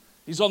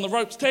 He's on the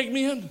ropes, tag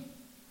me in.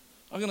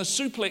 I'm going to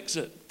suplex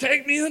it,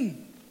 tag me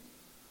in.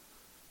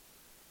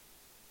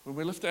 When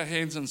we lift our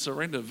hands and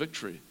surrender,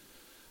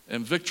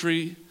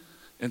 victory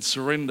and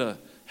surrender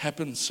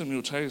happen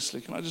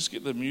simultaneously. Can I just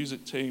get the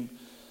music team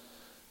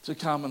to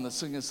come and the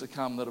singers to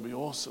come? That'll be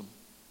awesome.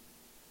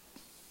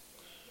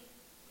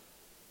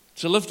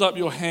 To lift up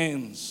your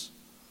hands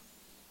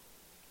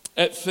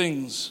at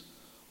things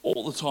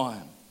all the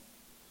time.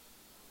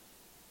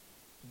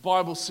 The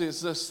Bible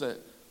says this, that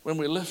when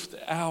we lift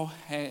our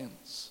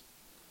hands,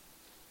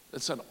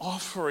 it's an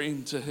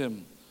offering to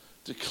Him,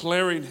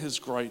 declaring His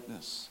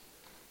greatness,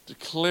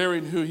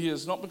 declaring who He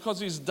is, not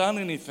because He's done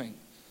anything,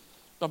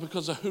 but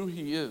because of who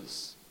He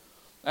is.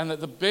 And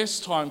that the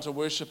best time to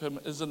worship Him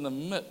is in the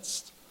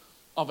midst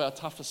of our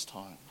toughest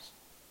times.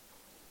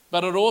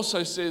 But it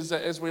also says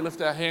that as we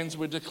lift our hands,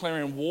 we're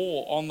declaring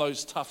war on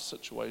those tough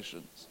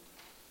situations.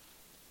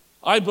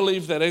 I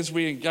believe that as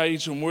we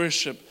engage in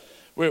worship,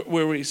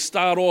 where we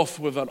start off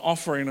with an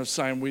offering of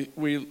saying,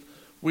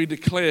 we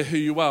declare who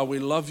you are, we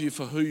love you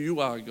for who you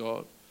are,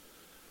 God.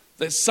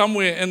 That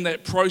somewhere in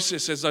that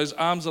process, as those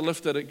arms are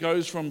lifted, it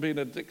goes from being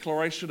a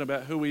declaration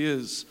about who He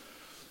is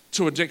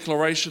to a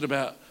declaration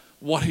about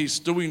what He's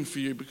doing for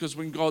you. Because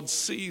when God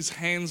sees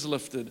hands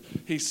lifted,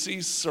 He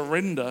sees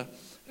surrender,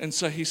 and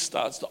so He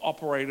starts to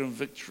operate in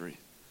victory.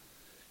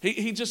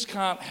 He just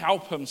can't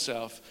help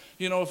Himself.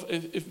 You know,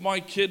 if my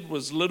kid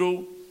was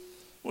little,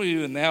 well,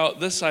 even now at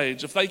this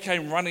age, if they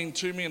came running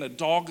to me and a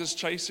dog is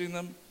chasing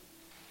them,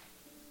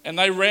 and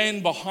they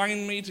ran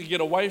behind me to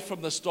get away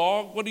from this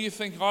dog, what do you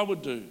think I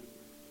would do?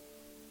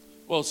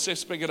 Well,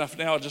 Seth's big enough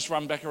now, I'd just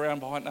run back around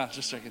behind. No, just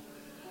a second.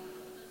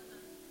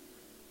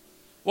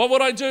 What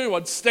would I do?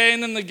 I'd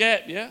stand in the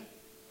gap, yeah?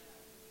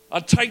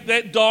 I'd take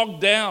that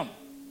dog down.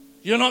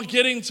 You're not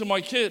getting to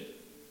my kid.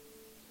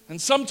 And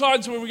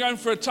sometimes when we're going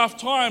for a tough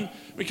time,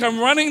 we come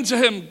running to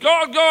Him,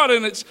 God,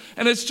 and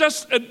it's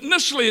just,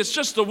 initially it's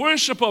just the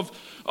worship of,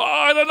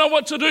 I don't know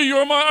what to do,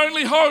 you're my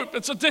only hope.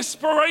 It's a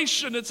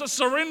desperation, it's a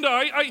surrender.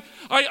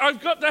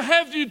 I've got to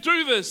have you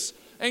do this.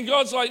 And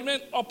God's like,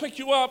 man, I'll pick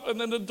you up, and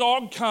then the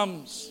dog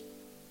comes.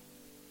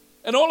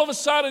 And all of a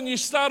sudden you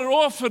started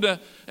off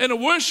in a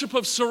worship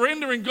of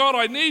surrendering. God,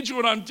 I need you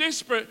and I'm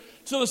desperate,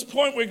 to this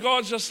point where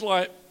God's just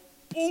like,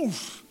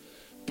 poof,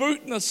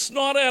 booting the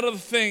snot out of the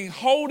thing,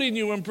 holding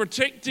you and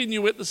protecting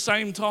you at the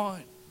same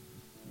time.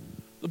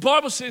 The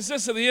Bible says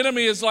this, that the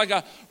enemy is like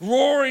a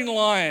roaring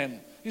lion.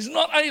 He's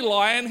not a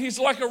lion, he's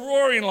like a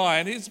roaring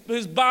lion.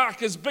 His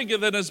bark is bigger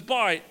than his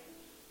bite.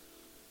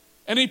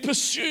 And he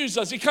pursues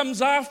us, he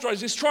comes after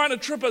us, he's trying to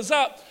trip us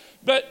up.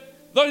 But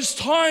those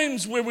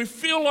times where we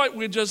feel like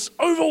we're just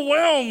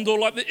overwhelmed or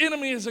like the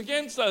enemy is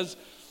against us,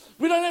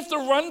 we don't have to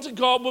run to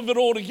God with it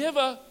all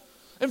together.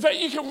 In fact,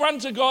 you can run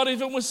to God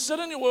even with sin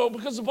in your world,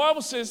 because the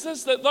Bible says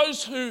this, that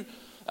those who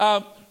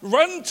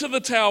run to the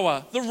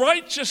tower, the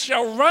righteous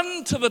shall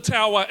run to the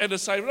tower and are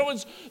saved. In other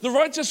words, the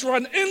righteous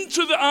run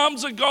into the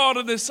arms of God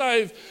and they're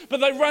saved, but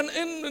they run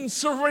in and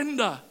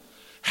surrender.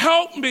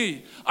 Help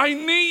me, I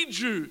need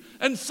you.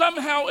 And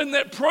somehow in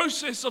that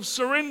process of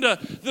surrender,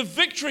 the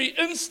victory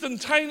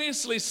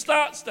instantaneously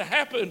starts to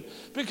happen,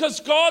 because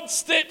God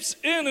steps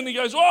in and he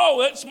goes, oh,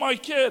 that's my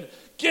kid.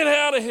 Get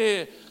out of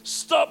here.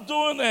 Stop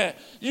doing that.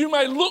 You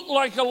may look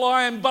like a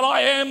lion, but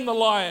I am the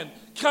lion.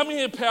 Come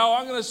here, pal,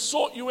 I'm going to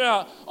sort you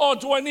out. Oh,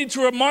 do I need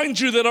to remind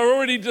you that I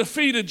already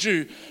defeated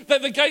you?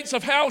 That the gates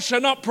of hell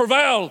shall not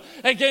prevail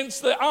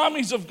against the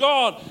armies of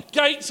God.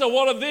 Gates are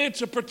what are there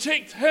to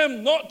protect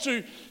him, not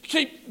to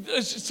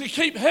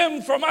keep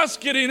him from us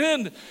getting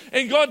in.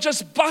 And God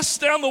just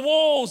bust down the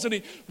walls and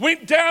he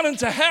went down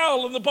into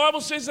hell. And the Bible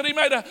says that he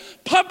made a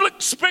public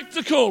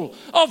spectacle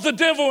of the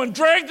devil and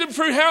dragged him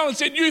through hell and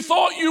said, you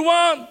thought you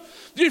won.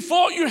 You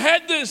thought you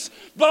had this,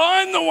 but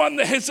I'm the one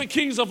that has the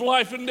keys of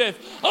life and death.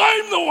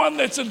 I'm the one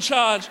that's in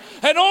charge.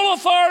 And all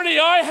authority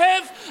I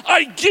have,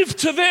 I give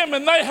to them.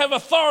 And they have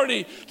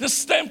authority to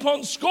stamp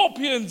on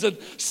scorpions and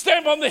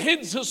stamp on the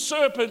heads of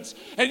serpents.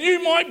 And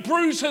you might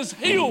bruise his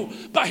heel,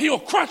 but he'll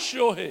crush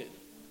your head.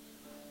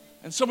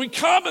 And so we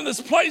come in this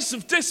place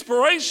of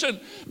desperation,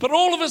 but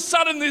all of a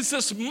sudden there's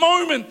this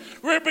moment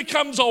where it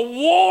becomes a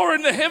war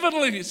in the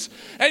heavenlies,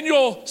 and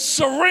your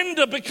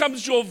surrender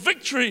becomes your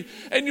victory,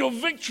 and your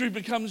victory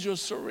becomes your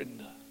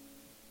surrender.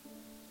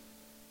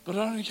 But it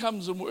only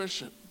comes in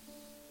worship.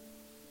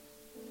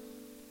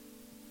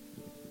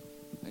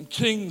 And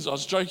Kings, I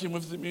was joking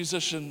with the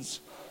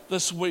musicians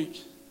this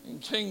week, in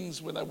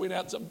Kings, when they went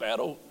out to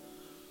battle,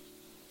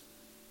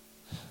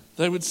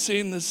 they would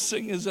send the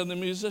singers and the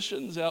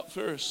musicians out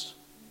first.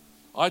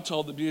 I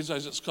told the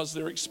musos it's because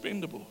they're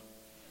expendable.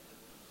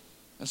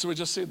 And so we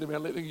just said to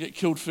them, let them get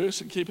killed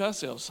first and keep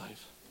ourselves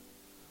safe.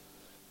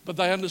 But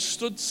they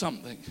understood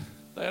something.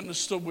 They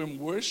understood when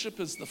worship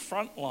is the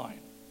front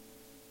line.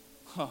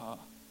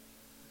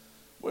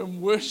 When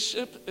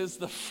worship is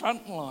the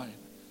front line,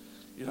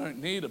 you don't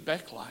need a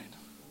back line.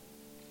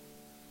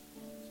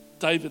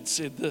 David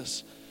said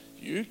this,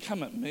 you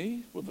come at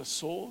me with a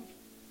sword,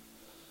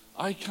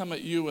 I come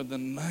at you in the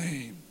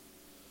name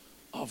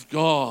of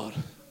God,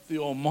 the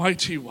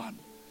Almighty One.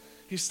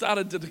 He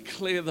started to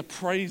declare the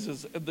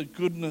praises and the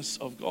goodness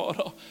of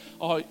God.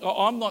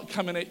 I'm not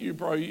coming at you,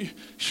 bro. You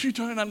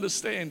don't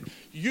understand.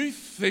 You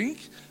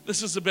think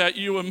this is about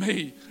you and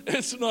me.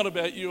 It's not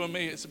about you and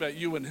me. It's about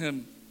you and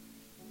him.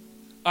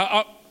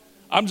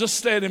 I'm just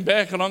standing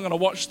back and I'm going to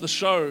watch the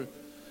show.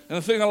 And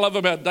the thing I love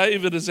about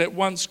David is that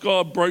once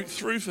God broke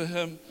through for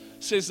him,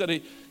 it says that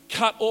he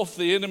cut off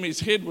the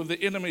enemy's head with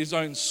the enemy's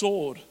own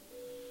sword.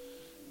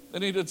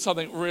 Then he did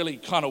something really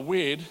kind of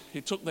weird. He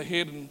took the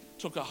head and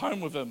took it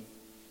home with him.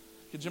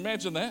 Could you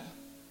imagine that?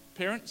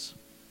 Parents?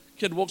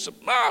 Kid walks up,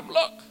 Mom,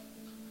 look.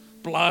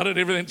 Blood and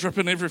everything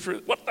dripping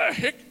everywhere. What the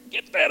heck?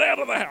 Get that out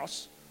of the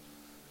house.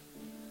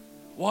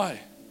 Why?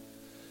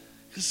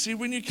 Because see,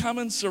 when you come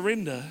and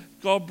surrender,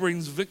 God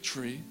brings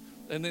victory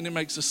and then he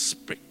makes a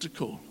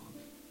spectacle.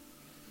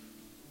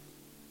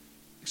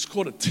 It's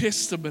called a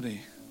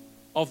testimony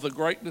of the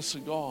greatness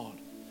of God,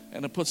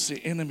 and it puts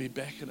the enemy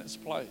back in its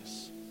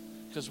place,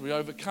 because we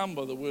overcome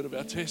by the word of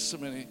our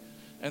testimony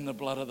and the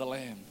blood of the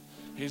Lamb.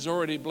 He's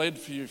already bled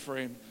for you,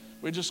 friend.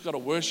 We just got to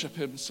worship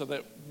him so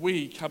that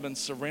we come and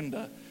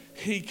surrender.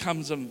 He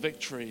comes in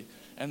victory,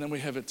 and then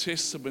we have a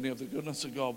testimony of the goodness of God.